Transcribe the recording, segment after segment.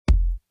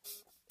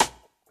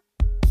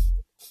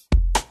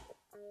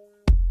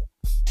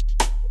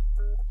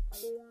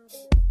Oh,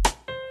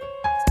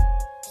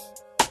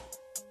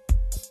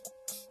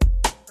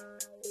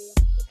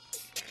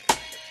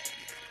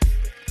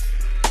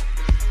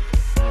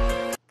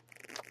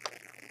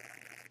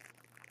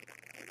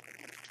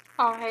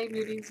 hey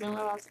beauties, and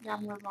realize the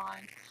camera was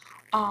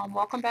on.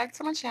 Welcome back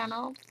to my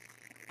channel.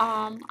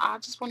 I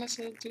just wanted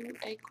to do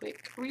a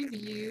quick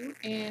review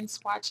and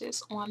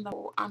swatches on the.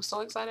 I'm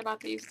so excited about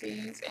these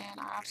things,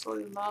 and I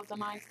absolutely love the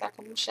nice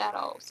stackable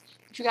shadows.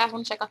 If you guys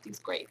want to check out these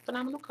great,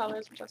 phenomenal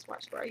colors, which I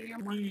swatched right here.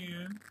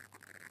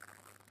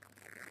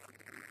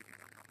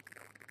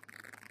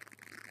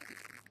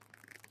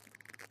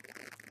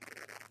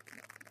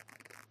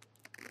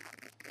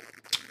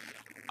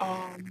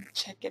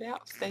 Check it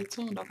out. Stay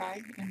tuned,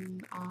 okay?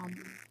 And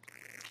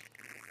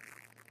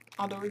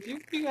I'll do a review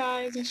for you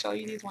guys and show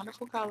you these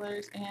wonderful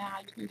colors and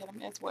how you can get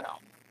them as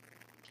well.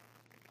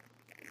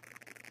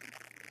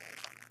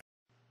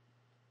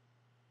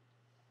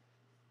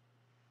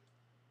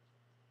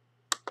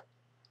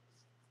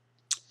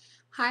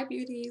 Hi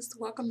beauties,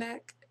 welcome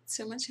back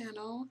to my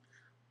channel.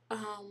 I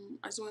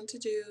just wanted to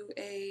do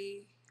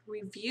a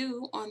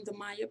review on the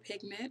Mahya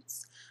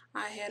pigments.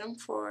 I had them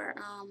for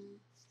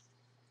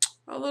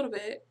a little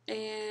bit,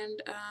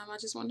 and I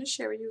just wanted to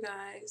share with you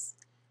guys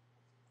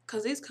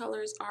because these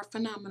colors are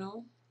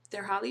phenomenal.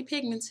 They're highly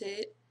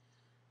pigmented.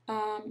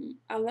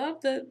 I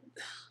love the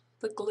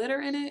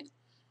glitter in it.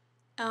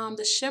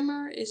 The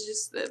shimmer is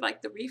just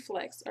like the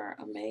reflex are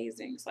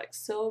amazing. It's like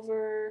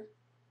silver,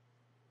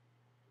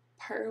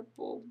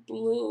 purple,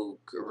 blue,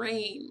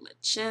 green,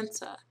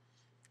 magenta,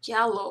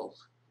 yellow,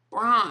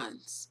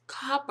 bronze,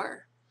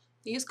 copper.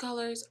 These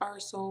colors are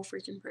so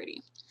freaking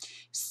pretty.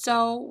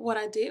 So what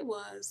I did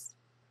was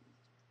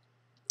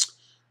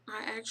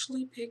I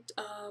actually picked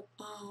up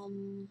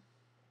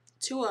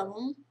two of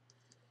them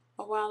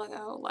a while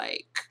ago,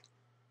 like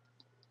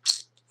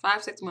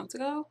 5-6 months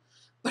ago,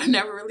 but I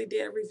never really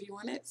did a review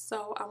on it.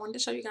 So I wanted to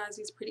show you guys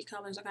these pretty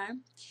colors, okay?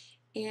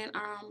 And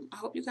I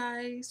hope you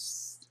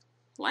guys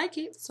like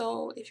it.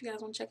 So if you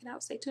guys want to check it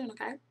out, stay tuned,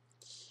 okay?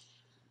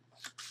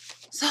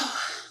 So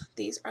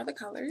these are the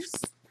colors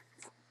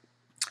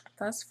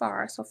thus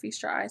far. So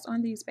feast your eyes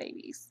on these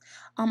babies.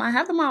 I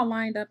have them all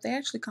lined up. They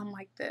actually come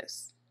like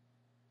this.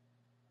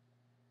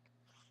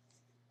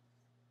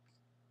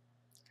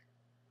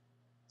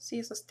 See,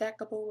 it's a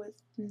stackable with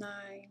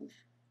 9.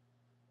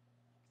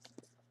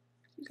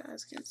 You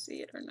guys can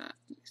see it or not.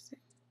 Let me see.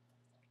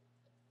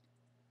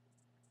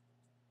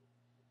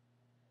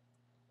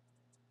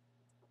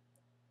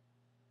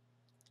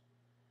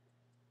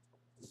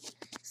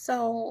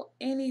 So,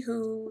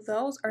 anywho,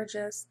 those are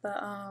just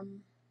the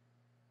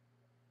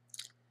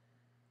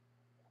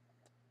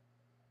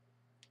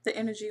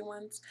energy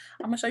ones.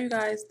 I'm gonna show you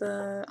guys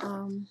the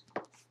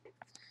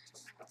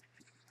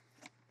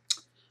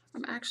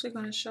I'm actually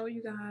gonna show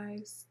you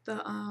guys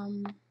the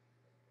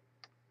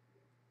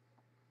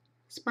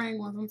spring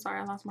ones. I'm sorry,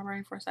 I lost my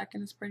brain for a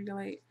second. It's pretty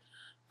late.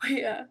 But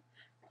yeah.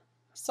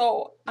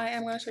 So I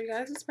am gonna show you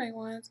guys the spring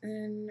ones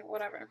and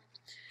whatever.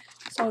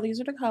 So these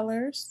are the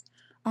colors.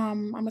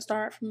 I'm gonna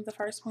start from the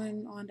first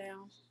one on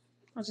down.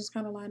 I'll just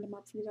kind of line them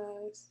up for you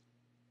guys.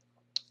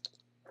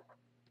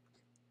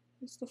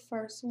 It's the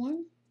first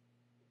one.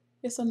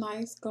 It's a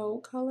nice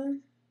gold color.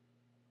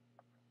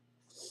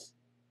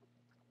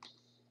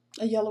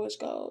 A yellowish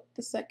gold.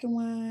 The second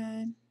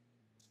one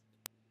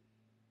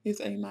is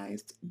a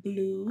nice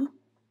blue.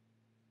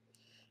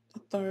 The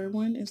third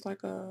one is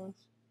like a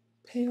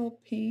pale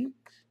pink.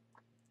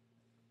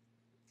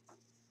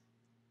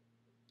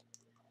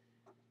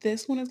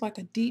 This one is like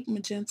a deep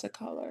magenta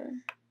color.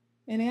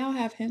 And they all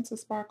have hints of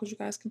sparkles. You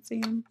guys can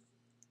see them.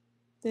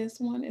 This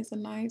one is a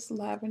nice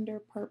lavender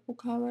purple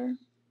color.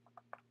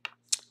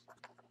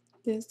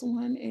 This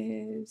one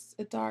is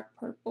a dark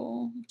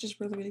purple, which is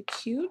really, really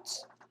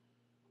cute.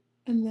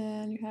 And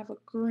then you have a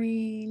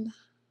green,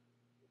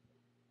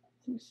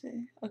 let me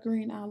see, a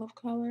green olive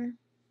color.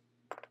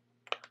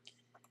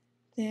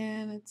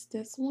 Then it's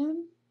this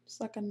one.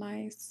 It's like a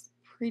nice,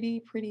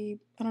 pretty,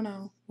 I don't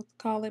know what to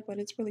call it, but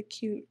it's really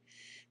cute.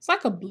 It's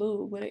like a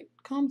blue, but it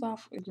comes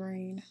off a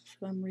green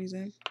for some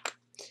reason.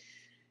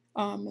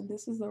 And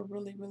this is a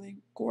really, really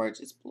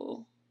gorgeous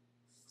blue.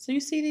 So you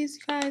see these,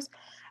 you guys?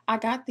 I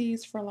got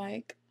these for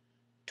like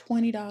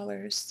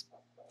 $20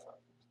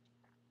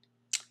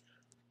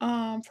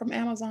 from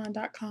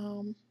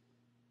Amazon.com.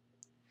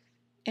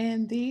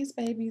 And these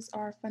babies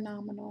are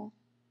phenomenal.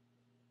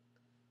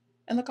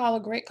 And look all the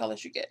great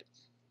colors you get.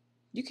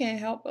 You can't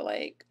help but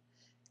like,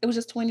 it was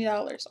just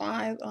 $20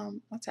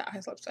 on what's that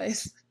Eyes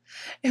Face?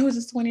 It was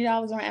just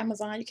 $20 on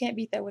Amazon. You can't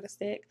beat that with a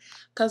stick.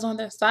 Cause on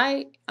their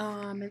site,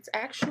 it's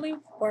actually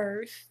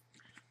worth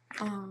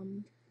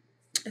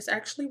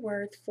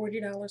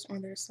 $40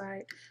 on their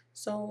site.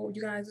 So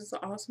you guys, it's an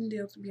awesome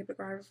deal to be able to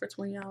grab it for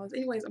 $20.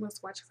 Anyways, I'm gonna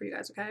swatch it for you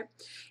guys, okay?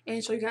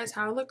 And show you guys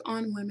how I look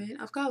on women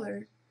of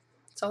color.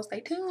 So stay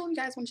tuned. You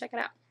guys want to check it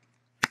out.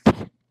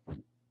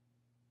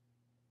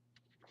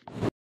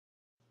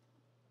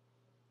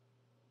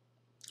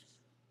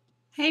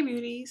 Hey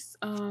beauties.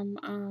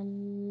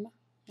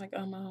 Like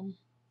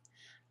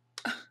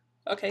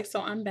Okay,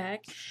 so I'm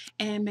back,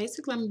 and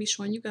basically I'm gonna be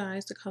showing you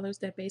guys the colors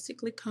that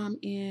basically come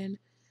in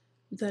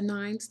the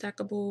 9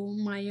 stackable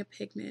Maya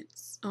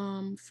pigments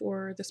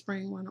for the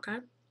spring one. Okay,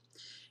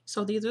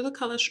 so these are the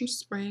colors from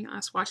spring. I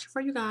swatched it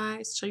for you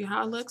guys, show you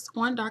how it looks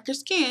on darker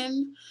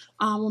skin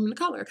woman of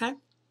color. Okay,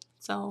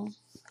 so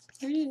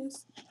here it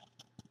is.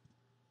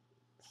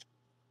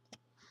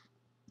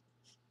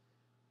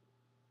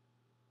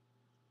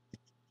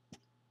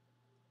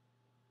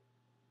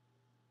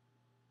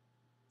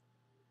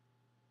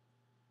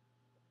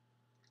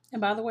 And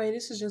by the way,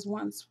 this is just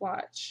one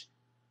swatch.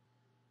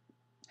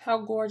 How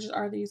gorgeous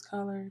are these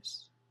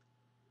colors?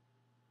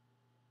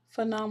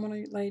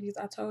 Phenomenal, ladies.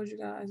 I told you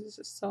guys, this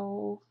is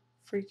so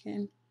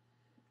freaking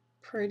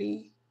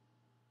pretty.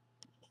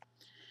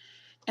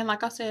 And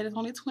like I said, it's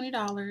only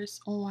 $20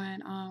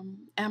 on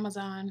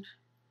Amazon.com.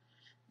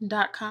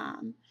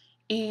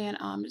 And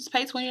just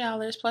pay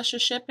 $20 plus your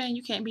shipping.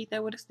 You can't beat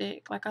that with a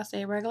stick. Like I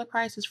said, regular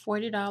price is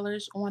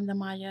 $40 on the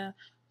Maya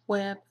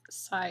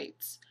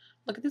website.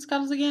 Look at these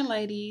colors again,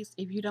 ladies.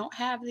 If you don't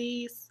have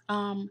these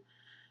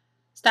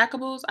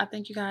stackables, I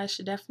think you guys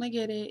should definitely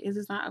get it. It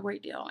is not a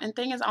great deal. And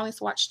thing is, I only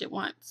swatched it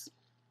once.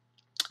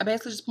 I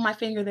basically just put my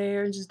finger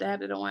there and just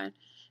dabbed it on,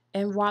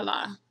 and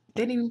voila.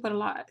 Didn't even put a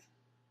lot.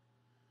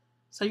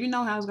 So you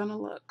know how it's gonna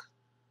look.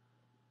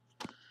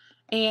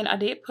 And I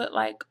did put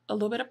like a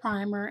little bit of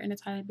primer and a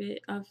tiny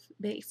bit of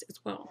base as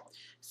well.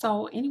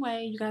 So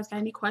anyway, you guys got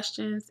any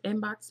questions,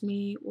 inbox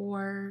me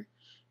or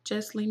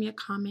just leave me a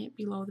comment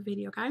below the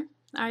video, okay?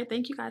 All right,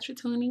 thank you guys for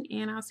tuning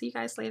in, and I'll see you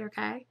guys later,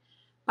 okay?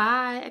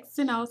 Bye, X's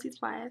and O's,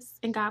 C's, Y's,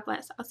 and God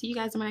bless. I'll see you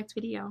guys in my next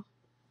video.